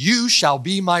 and you shall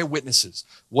be my witnesses.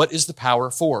 What is the power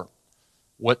for?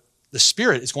 What the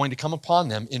Spirit is going to come upon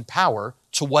them in power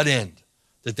to what end?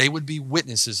 That they would be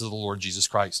witnesses of the Lord Jesus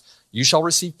Christ. You shall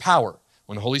receive power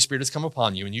when the Holy Spirit has come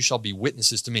upon you, and you shall be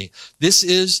witnesses to me. This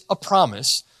is a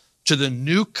promise to the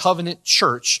new covenant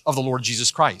church of the Lord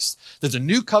Jesus Christ, that the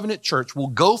new covenant church will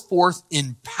go forth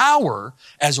in power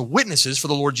as witnesses for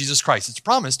the Lord Jesus Christ. It's a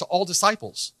promise to all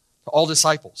disciples,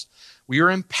 We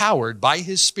are empowered by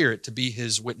his Spirit to be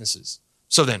his witnesses.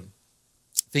 So then,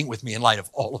 think with me in light of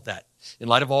all of that, and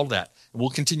we'll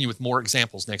continue with more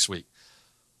examples next week.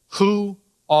 Who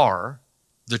are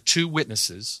the two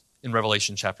witnesses in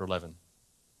Revelation chapter 11?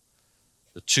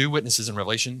 The two witnesses in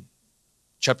Revelation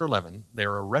chapter 11, they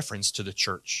are a reference to the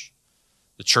church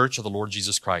of the Lord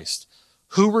Jesus Christ.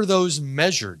 Who were those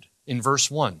measured in verse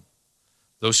 1?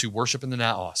 Those who worship in the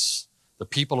naos, the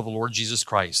people of the Lord Jesus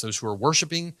Christ, those who are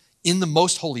worshiping in the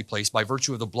most holy place by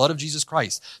virtue of the blood of Jesus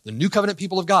Christ, the new covenant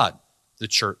people of God, the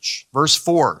church. Verse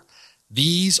 4,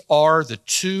 these are the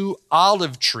two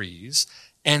olive trees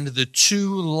and the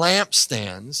two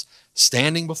lampstands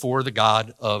standing before the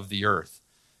God of the earth.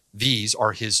 These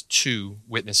are his two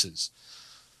witnesses.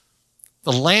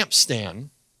 The lampstand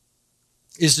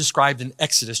is described in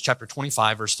Exodus chapter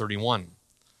 25, verse 31.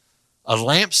 A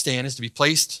lampstand is to be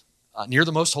placed near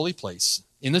the most holy place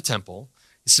in the temple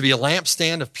is to be a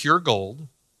lampstand of pure gold,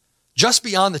 just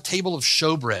beyond the table of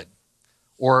showbread,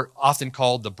 or often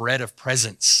called the bread of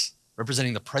presence,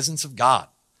 representing the presence of God.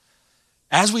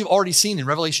 As we've already seen in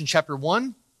Revelation chapter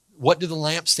 1, what do the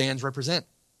lampstands represent?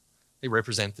 They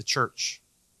represent the church.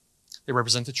 They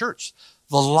represent the church.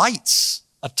 The lights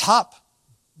atop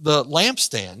the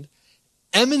lampstand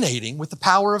emanating with the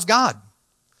power of God,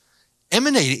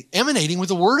 emanating with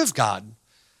the word of God.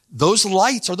 Those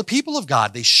lights are the people of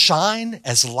God. They shine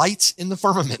as lights in the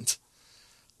firmament.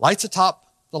 Lights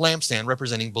atop the lampstand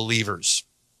representing believers.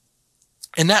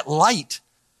 And that light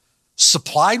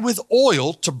supplied with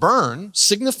oil to burn,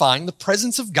 signifying the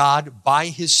presence of God by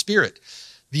his Spirit.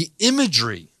 The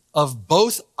imagery of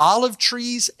both olive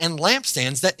trees and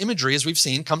lampstands, that imagery, as we've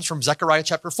seen, comes from Zechariah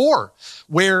chapter 4,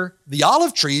 where the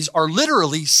olive trees are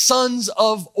literally sons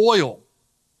of oil.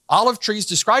 Olive trees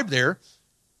described there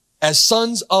as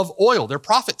sons of oil. They're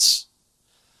prophets.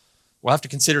 We'll have to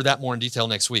consider that more in detail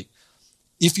next week.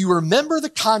 If you remember the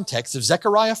context of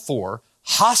Zechariah 4,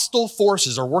 hostile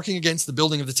forces are working against the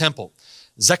building of the temple.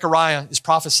 Zechariah is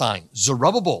prophesying.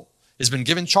 Zerubbabel has been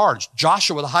given charge.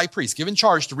 Joshua, the high priest, given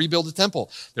charge to rebuild the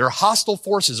temple. There are hostile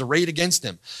forces arrayed against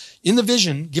him. In the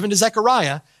vision given to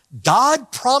Zechariah,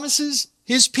 God promises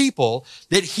his people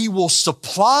that he will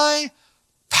supply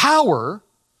power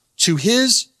to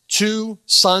his two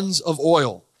sons of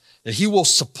oil, that he will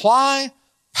supply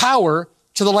power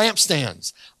to the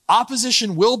lampstands.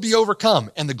 Opposition will be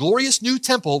overcome, and the glorious new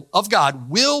temple of God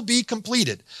will be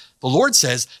completed. The Lord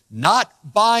says,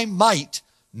 not by might,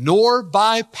 nor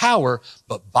by power,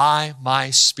 but by my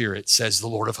Spirit, says the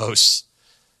Lord of hosts.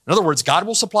 In other words, God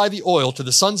will supply the oil to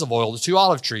the sons of oil, the two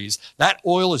olive trees. That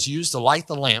oil is used to light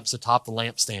the lamps atop the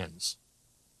lampstands.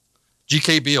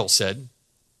 G.K. Beale said,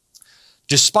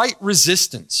 despite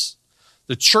resistance,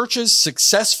 the church's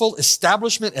successful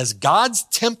establishment as God's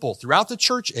temple throughout the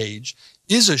church age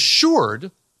is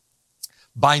assured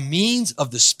by means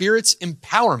of the Spirit's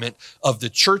empowerment of the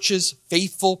church's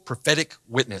faithful prophetic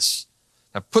witness.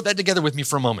 Now put that together with me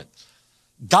for a moment.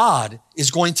 God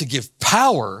is going to give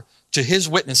power to his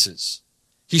witnesses.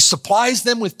 He supplies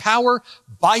them with power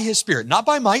by his Spirit, not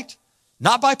by might,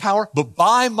 not by power, but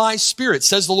by my Spirit,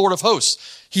 says the Lord of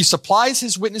hosts. He supplies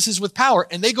his witnesses with power,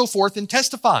 and they go forth and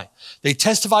testify. They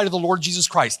testify to the Lord Jesus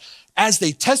Christ. As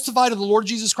they testify to the Lord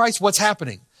Jesus Christ, what's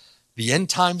happening? The end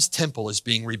times temple is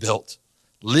being rebuilt.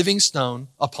 Living stone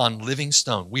upon living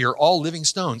stone. We are all living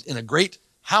stones in a great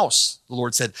house, the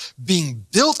Lord said, being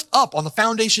built up on the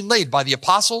foundation laid by the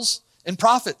apostles and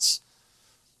prophets.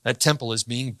 That temple is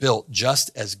being built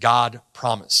just as God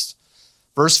promised.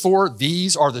 Verse 4,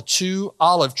 these are the two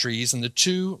olive trees and the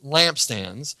two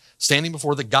lampstands standing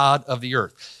before the God of the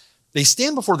earth. They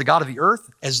stand before the God of the earth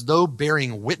as though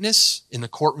bearing witness in the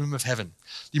courtroom of heaven.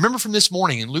 Do you remember from this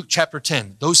morning in Luke chapter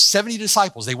 10, those 70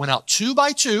 disciples, they went out two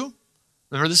by two.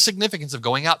 Remember the significance of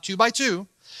going out two by two.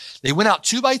 They went out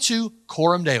two by two,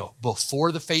 coram Deo,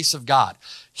 before the face of God.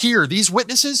 Here, these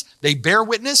witnesses, they bear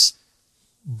witness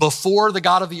before the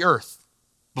God of the earth,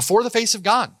 before the face of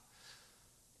God.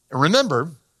 And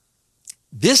remember,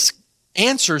 this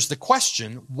answers the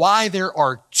question why there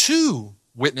are two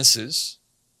witnesses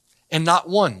and not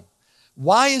one.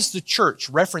 Why is the church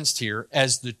referenced here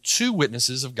as the two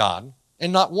witnesses of God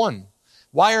and not one?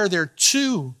 Why are there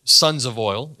two sons of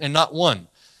oil and not one?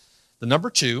 The number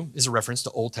two is a reference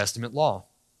to Old Testament law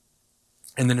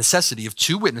and the necessity of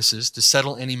two witnesses to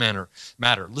settle any matter.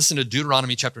 Listen to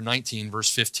Deuteronomy chapter 19,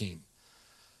 verse 15.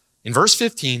 In verse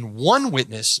 15, one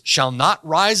witness shall not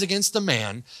rise against a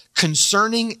man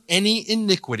concerning any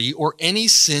iniquity or any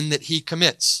sin that he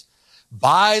commits.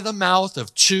 By the mouth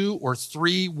of two or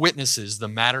three witnesses, the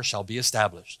matter shall be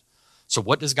established. So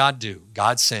what does God do?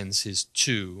 God sends his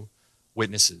two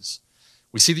witnesses.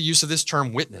 We see the use of this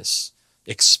term witness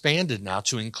expanded now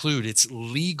to include its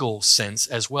legal sense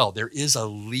as well. There is a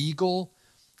legal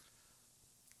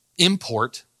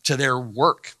import to their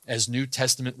work as New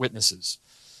Testament witnesses.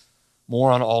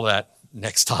 More on all that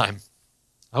next time.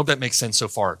 I hope that makes sense so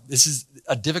far. This is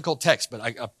a difficult text, but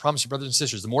I promise you, brothers and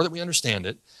sisters, the more that we understand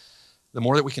it, the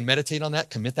more that we can meditate on that,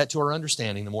 commit that to our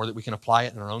understanding, the more that we can apply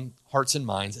it in our own hearts and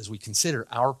minds as we consider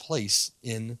our place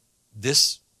in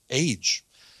this age.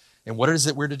 And what is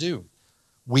it we're to do?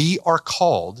 We are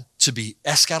called to be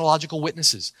eschatological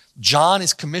witnesses. John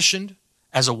is commissioned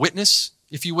as a witness,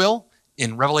 if you will,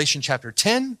 in Revelation chapter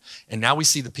 10, and now we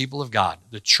see the people of God,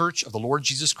 the church of the Lord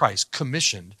Jesus Christ,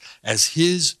 commissioned as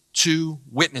his two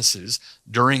witnesses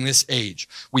during this age.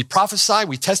 We prophesy,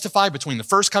 we testify between the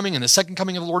first coming and the second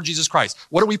coming of the Lord Jesus Christ.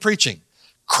 What are we preaching?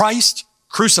 Christ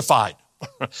crucified.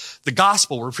 The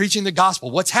gospel, we're preaching the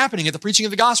gospel. What's happening at the preaching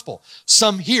of the gospel?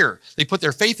 Some hear. They put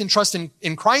their faith and trust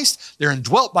in Christ. They're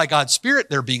indwelt by God's Spirit.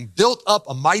 They're being built up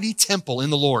a mighty temple in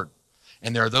the Lord.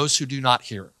 And there are those who do not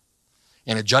hear.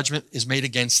 And a judgment is made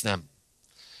against them.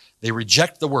 They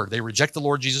reject the word. They reject the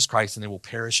Lord Jesus Christ, and they will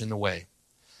perish in the way.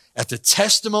 At the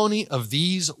testimony of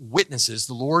these witnesses,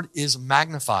 the Lord is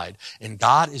magnified, and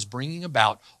God is bringing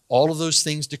about all of those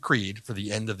things decreed for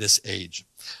the end of this age.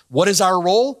 What is our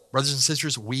role? Brothers and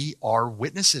sisters, we are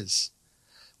witnesses.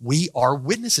 We are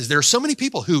witnesses. There are so many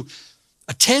people who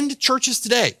attend churches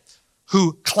today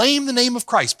who claim the name of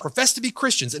Christ, profess to be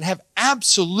Christians, and have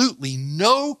absolutely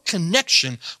no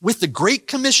connection with the great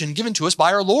commission given to us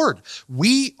by our Lord.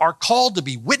 We are called to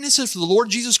be witnesses for the Lord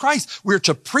Jesus Christ. We're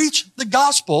to preach the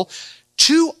gospel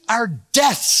to our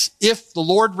deaths if the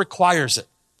Lord requires it,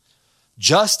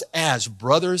 just as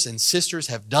brothers and sisters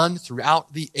have done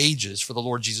throughout the ages for the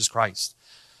Lord Jesus Christ.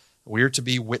 We are to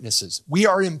be witnesses. We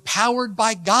are empowered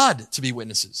by God to be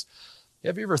witnesses.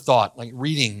 Have you ever thought, like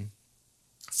reading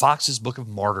Fox's Book of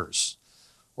Martyrs,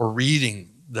 or reading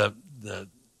the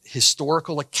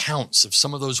historical accounts of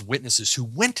some of those witnesses who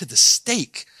went to the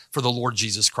stake for the Lord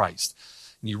Jesus Christ?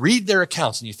 And you read their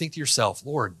accounts and you think to yourself,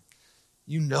 Lord,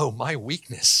 you know my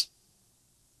weakness.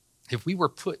 If we were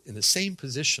put in the same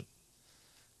position,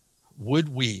 would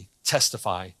we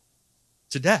testify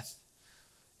to death?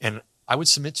 And I would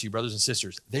submit to you, brothers and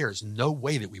sisters, there is no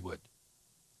way that we would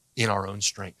in our own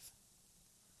strength.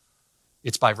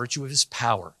 It's by virtue of his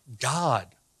power. God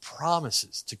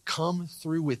promises to come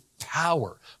through with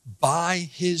power by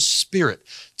his Spirit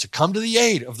to come to the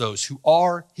aid of those who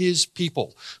are his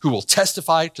people, who will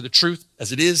testify to the truth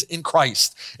as it is in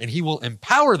Christ, and he will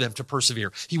empower them to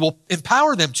persevere. He will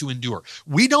empower them to endure.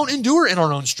 We don't endure in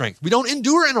our own strength. We don't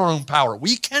endure in our own power.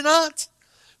 We cannot.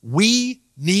 We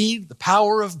need the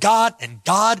power of God, and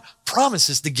God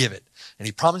promises to give it. And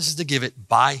he promises to give it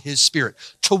by his Spirit.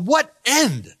 To what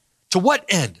end? To what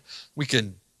end? We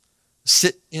can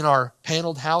sit in our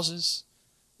paneled houses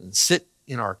and sit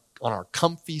on our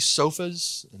comfy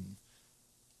sofas and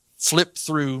flip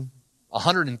through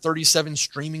 137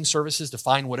 streaming services to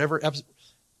find whatever episode.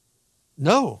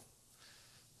 No.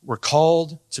 We're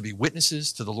called to be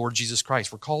witnesses to the Lord Jesus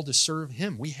Christ. We're called to serve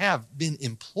him. We have been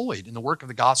employed in the work of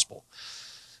the gospel.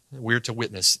 We're to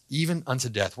witness even unto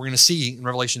death. We're going to see in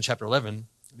Revelation chapter 11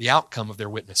 the outcome of their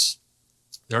witness.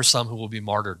 There are some who will be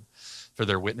martyred for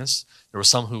their witness. There were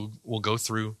some who will go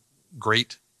through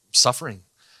great suffering.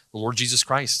 The Lord Jesus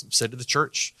Christ said to the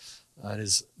church, it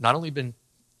has not only been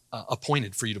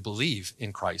appointed for you to believe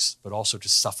in Christ, but also to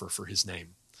suffer for his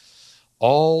name.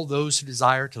 All those who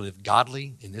desire to live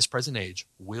godly in this present age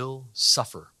will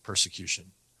suffer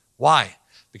persecution. Why?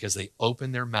 Because they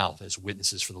open their mouth as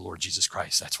witnesses for the Lord Jesus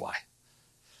Christ. That's why.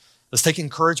 Let's take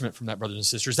encouragement from that, brothers and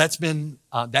sisters.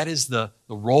 That is the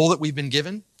role that we've been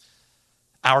given.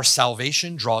 Our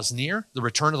salvation draws near. The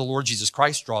return of the Lord Jesus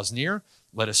Christ draws near.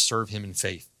 Let us serve him in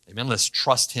faith. Amen. Let's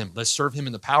trust him. Let's serve him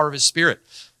in the power of his Spirit.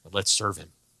 But let's serve him.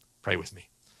 Pray with me.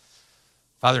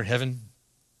 Father in heaven,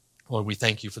 Lord, we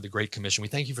thank you for the Great Commission. We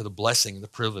thank you for the blessing and the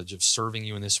privilege of serving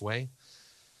you in this way.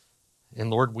 And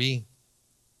Lord, we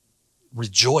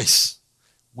rejoice.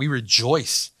 We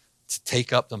rejoice to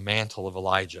take up the mantle of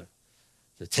Elijah,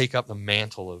 to take up the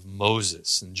mantle of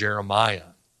Moses and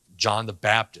Jeremiah, John the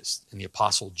Baptist, and the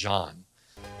Apostle John,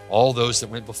 all those that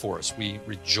went before us. We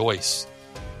rejoice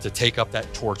to take up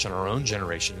that torch in our own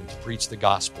generation and to preach the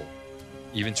gospel,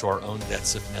 even to our own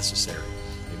deaths if necessary.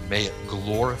 And may it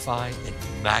glorify and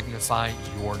magnify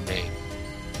your name.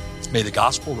 May the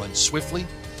gospel run swiftly.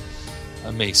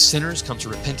 May sinners come to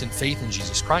repentant faith in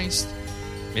Jesus Christ.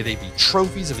 May they be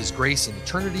trophies of his grace in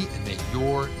eternity, and may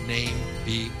your name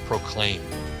be proclaimed.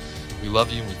 We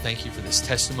love you and we thank you for this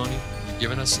testimony you've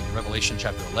given us in Revelation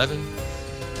chapter 11.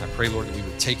 I pray, Lord, that we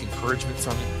would take encouragement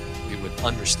from it, we would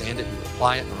understand it, we would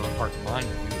apply it in our own heart and mind,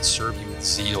 and we would serve you with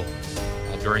zeal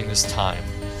during this time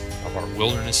of our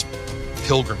wilderness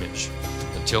pilgrimage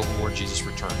until the Lord Jesus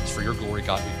returns. For your glory,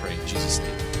 God, we pray in Jesus'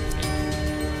 name.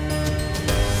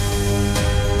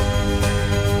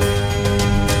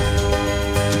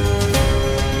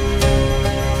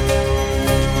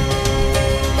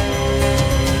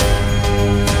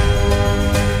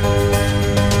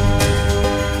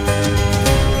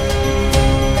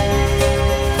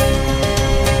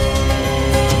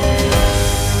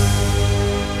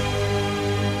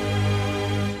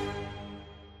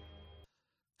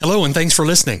 Hello, and thanks for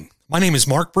listening. My name is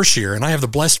Mark Brashear, and I have the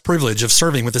blessed privilege of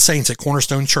serving with the saints at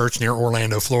Cornerstone Church near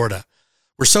Orlando, Florida.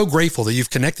 We're so grateful that you've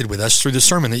connected with us through the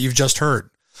sermon that you've just heard.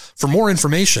 For more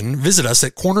information, visit us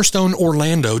at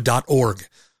cornerstoneorlando.org.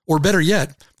 Or better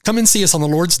yet, Come and see us on the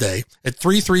Lord's Day at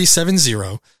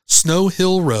 3370 Snow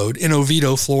Hill Road in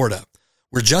Oviedo, Florida.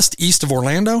 We're just east of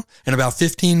Orlando and about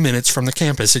 15 minutes from the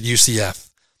campus at UCF.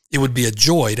 It would be a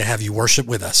joy to have you worship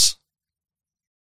with us.